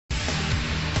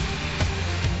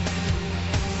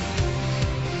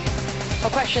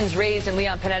Questions raised in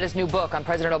Leon Panetta's new book on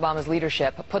President Obama's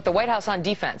leadership put the White House on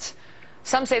defense.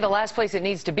 Some say the last place it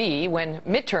needs to be when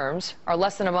midterms are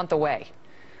less than a month away.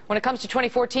 When it comes to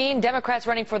 2014, Democrats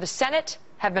running for the Senate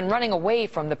have been running away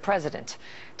from the president.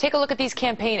 Take a look at these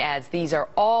campaign ads. These are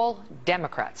all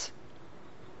Democrats.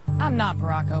 I'm not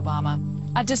Barack Obama.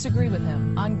 I disagree with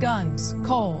him on guns,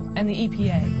 coal, and the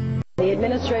EPA. The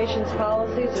administration's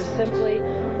policies are simply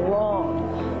wrong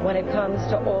when it comes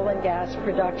to oil and gas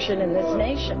production in this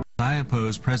nation. I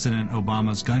oppose President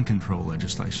Obama's gun control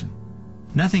legislation.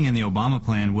 Nothing in the Obama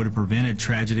plan would have prevented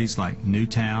tragedies like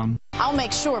Newtown. I'll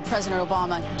make sure President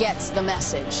Obama gets the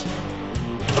message.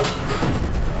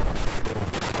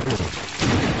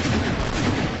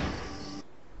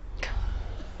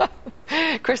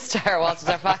 Chris Stirewalt is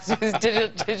our Fox News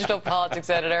digital politics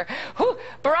editor. Who?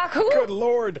 Barack who? Good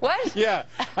Lord. What? Yeah,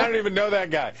 I don't even know that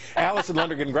guy. Allison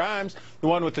Lundergan Grimes, the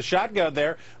one with the shotgun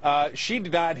there, she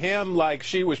denied him like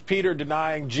she was Peter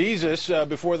denying Jesus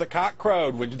before the cock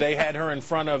crowed. When they had her in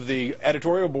front of the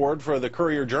editorial board for the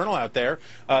Courier-Journal out there,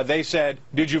 they said,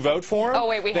 "Did you vote for him?" Oh,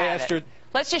 wait, we have it.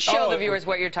 Let's just show the viewers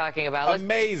what you're talking about.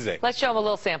 Amazing. Let's show them a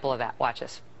little sample of that. Watch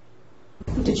this.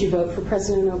 Did you vote for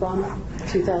President Obama,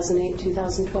 2008,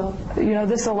 2012? You know,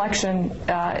 this election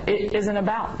it isn't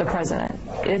about the president.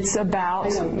 It's about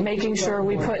making sure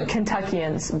we put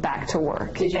Kentuckians back to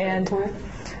work. Did you vote for him?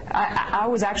 I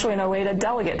was actually in 2008 a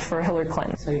delegate for Hillary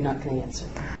Clinton. So you're not going to answer.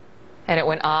 And it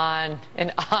went on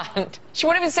and on. She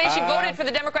wouldn't even say she voted for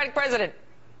the Democratic president.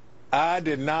 I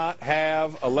did not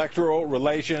have electoral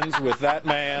relations with that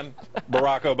man,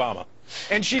 Barack Obama.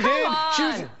 And she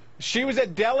did. She was a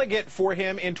delegate for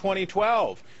him in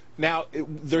 2012. Now,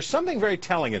 there's something very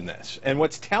telling in this, and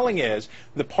what's telling is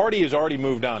the party has already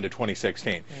moved on to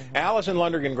 2016. Allison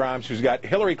Lundergan Grimes, who's got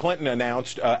Hillary Clinton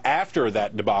announced after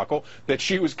that debacle that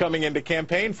she was coming in to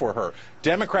campaign for her.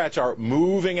 Democrats are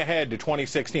moving ahead to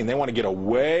 2016. They want to get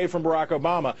away from Barack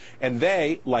Obama, and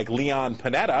they, like Leon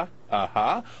Panetta,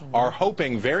 are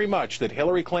hoping very much that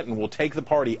Hillary Clinton will take the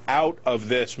party out of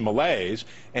this malaise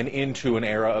and into an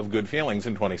era of good feelings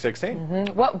in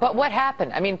 2016. But what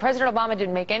happened? I mean, President Obama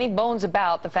didn't make any bones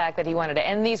about the fact that he wanted to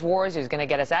end these wars. He was going to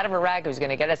get us out of Iraq. He was going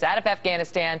to get us out of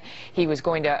Afghanistan. He was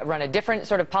going to run a different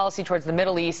sort of policy towards the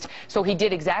Middle East. So he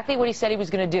did exactly what he said he was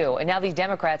going to do. And now these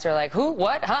Democrats are like, who?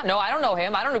 What? Huh? No, I don't know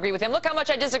him. I don't agree with him. Look how much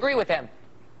I disagree with him.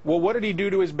 Well, what did he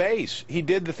do to his base? He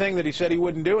did the thing that he said he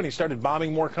wouldn't do, and he started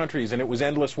bombing more countries, and it was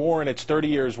endless war, and it's 30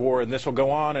 years war, and this will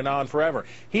go on and on forever.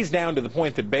 He's down to the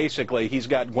point that basically he's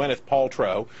got Gwyneth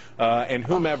Paltrow and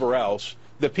whomever else,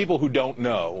 the people who don't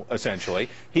know, essentially.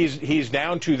 He's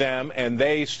down to them, and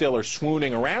they still are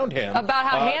swooning around him. About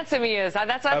how handsome he is.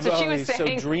 That's what she was saying.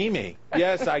 He's so dreamy.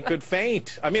 Yes, I could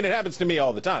faint. I mean, it happens to me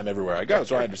all the time everywhere I go,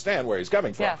 so I understand where he's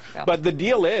coming from. Yeah. But the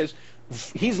deal is,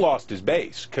 he's lost his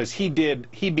base because he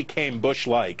became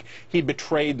Bush-like. He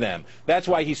betrayed them. That's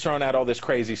why he's thrown out all this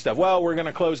crazy stuff. Well, we're going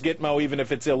to close Gitmo even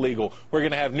if it's illegal. We're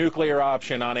going to have nuclear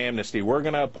option on amnesty. We're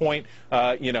going to appoint,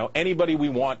 anybody we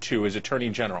want to as Attorney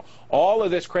General. All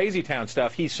of this crazy town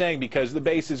stuff he's saying because the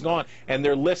base is gone and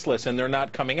they're listless and they're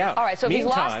not coming out. All right, so if he's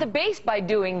lost the base by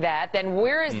doing that, then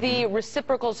where is the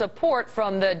reciprocal support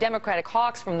from the Democratic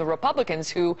hawks, from the Republicans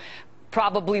who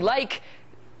probably like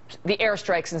the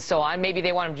airstrikes and so on? Maybe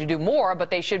they want him to do more, but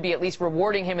they should be at least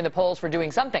rewarding him in the polls for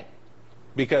doing something.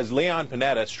 Because Leon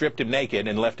Panetta stripped him naked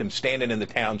and left him standing in the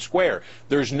town square.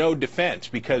 There's no defense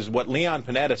because what Leon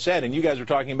Panetta said, and you guys were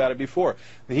talking about it before,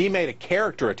 he made a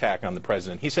character attack on the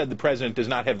president. He said the president does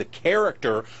not have the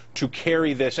character to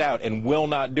carry this out and will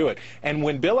not do it. And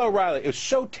when Bill O'Reilly, it was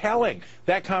so telling,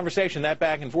 that conversation, that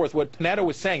back and forth, what Panetta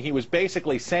was saying, he was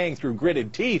basically saying through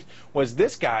gritted teeth, was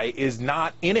this guy is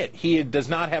not in it. He does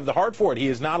not have the heart for it. He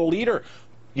is not a leader.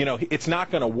 You know, it's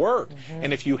not going to work.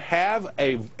 And if you have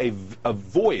a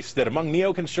voice that among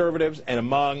neoconservatives and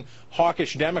among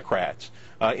hawkish Democrats,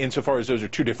 insofar as those are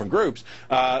two different groups,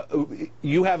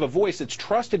 you have a voice that's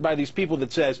trusted by these people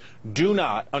that says, do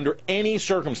not, under any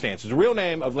circumstances, the real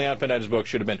name of Leon Panetta's book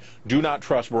should have been, do not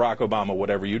trust Barack Obama,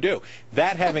 whatever you do.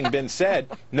 That having been said,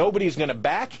 nobody's going to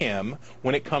back him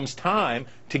when it comes time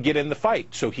to get in the fight.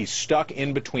 So he's stuck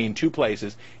in between two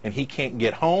places, and he can't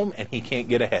get home, and he can't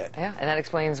get ahead. Yeah, and that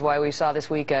explains why we saw this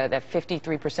week that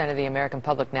 53% of the American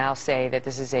public now say that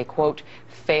this is a, quote,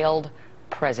 failed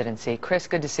presidency. Chris,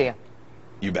 good to see you.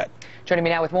 You bet. Joining me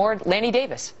now with more, Lanny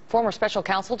Davis, former special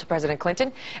counsel to President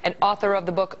Clinton and author of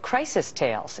the book Crisis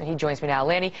Tales. And he joins me now.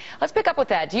 Lanny, let's pick up with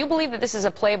that. Do you believe that this is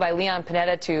a play by Leon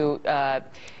Panetta to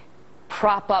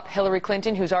prop up Hillary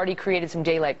Clinton, who's already created some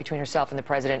daylight between herself and the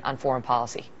president on foreign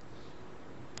policy?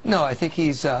 No, I think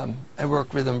he's, I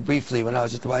worked with him briefly when I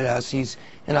was at the White House. He's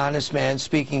an honest man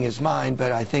speaking his mind,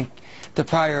 but I think the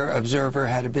prior observer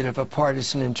had a bit of a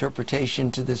partisan interpretation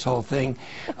to this whole thing.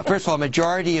 First of all, a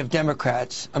majority of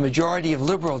Democrats, a majority of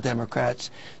liberal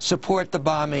Democrats, support the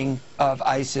bombing of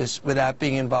ISIS without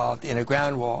being involved in a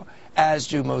ground war, as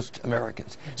do most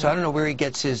Americans. So I don't know where he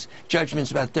gets his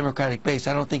judgments about the Democratic base.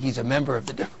 I don't think he's a member of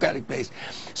the Democratic base.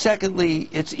 Secondly,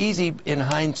 it's easy in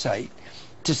hindsight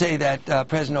to say that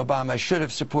President Obama should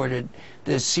have supported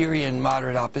the Syrian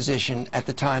moderate opposition at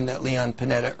the time that Leon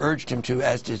Panetta urged him to,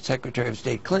 as did Secretary of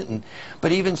State Clinton.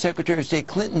 But even Secretary of State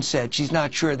Clinton said she's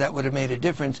not sure that would have made a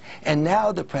difference. And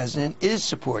now the president is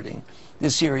supporting the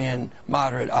Syrian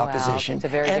moderate opposition. It's a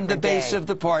very and the base day. of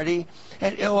the party,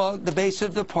 and well, the base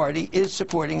of the party is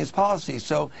supporting his policies.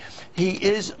 So he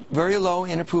is very low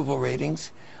in approval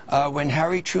ratings. When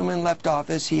Harry Truman left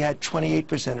office, he had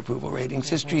 28% approval ratings.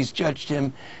 History's judged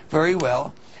him very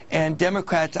well. And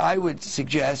Democrats, I would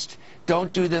suggest,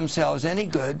 don't do themselves any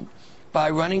good by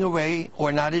running away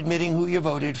or not admitting who you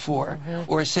voted for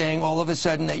or saying all of a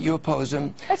sudden that you oppose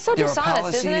them. That's so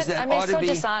dishonest, isn't it? That I mean, it's ought so to be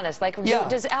dishonest. Like, Yeah.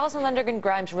 does Alison Lundergan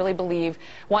Grimes really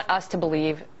want us to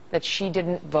believe that she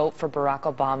didn't vote for Barack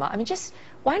Obama? I mean,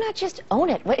 why not just own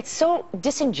it? It's so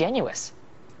disingenuous.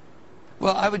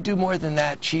 Well, I would do more than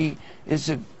that. She is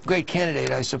a great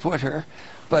candidate. I support her.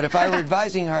 But if I were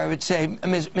advising her, I would say,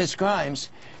 Ms. Grimes,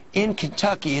 in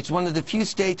Kentucky, it's one of the few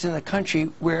states in the country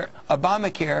where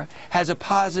Obamacare has a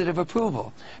positive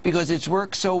approval because it's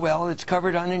worked so well. It's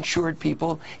covered uninsured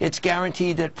people. It's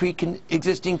guaranteed that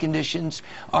pre-existing conditions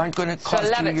aren't going to cost you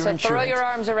your insurance. So throw your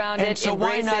arms around it. And so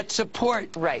why not support?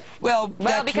 Right. Well,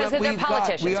 because they're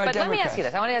politicians. We are but Democrats. let me ask you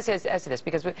this. I want to ask you this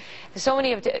because so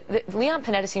many of Leon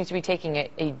Panetta seems to be taking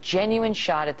a genuine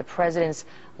shot at the president's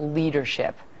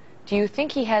leadership. Do you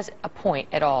think he has a point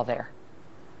at all there?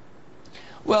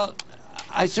 Well,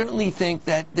 I certainly think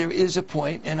that there is a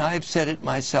point, and I've said it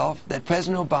myself, that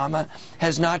President Obama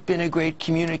has not been a great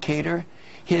communicator.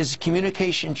 His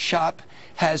communication shop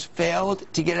has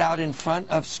failed to get out in front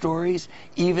of stories.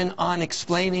 Even on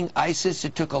explaining ISIS,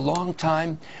 it took a long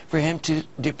time for him to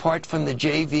depart from the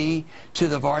JV to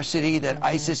the varsity, that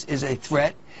ISIS is a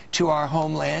threat to our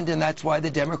homeland, and that's why the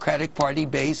Democratic Party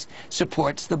base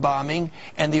supports the bombing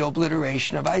and the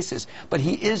obliteration of ISIS. But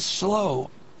he is slow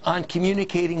on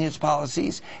communicating his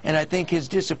policies, and I think his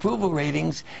disapproval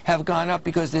ratings have gone up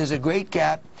because there's a great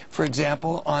gap, for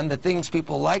example, on the things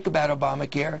people like about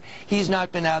Obamacare. He's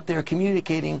not been out there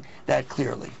communicating that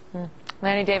clearly.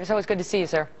 Lanny Davis, always good to see you,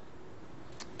 sir.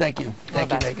 Thank you.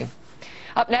 Thank you, Megan.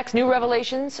 Up next, new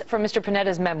revelations from Mr.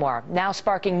 Panetta's memoir, now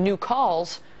sparking new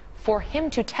calls for him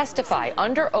to testify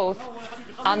under oath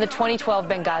on the 2012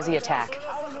 Benghazi attack.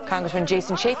 Congressman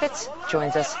Jason Chaffetz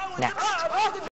joins us next.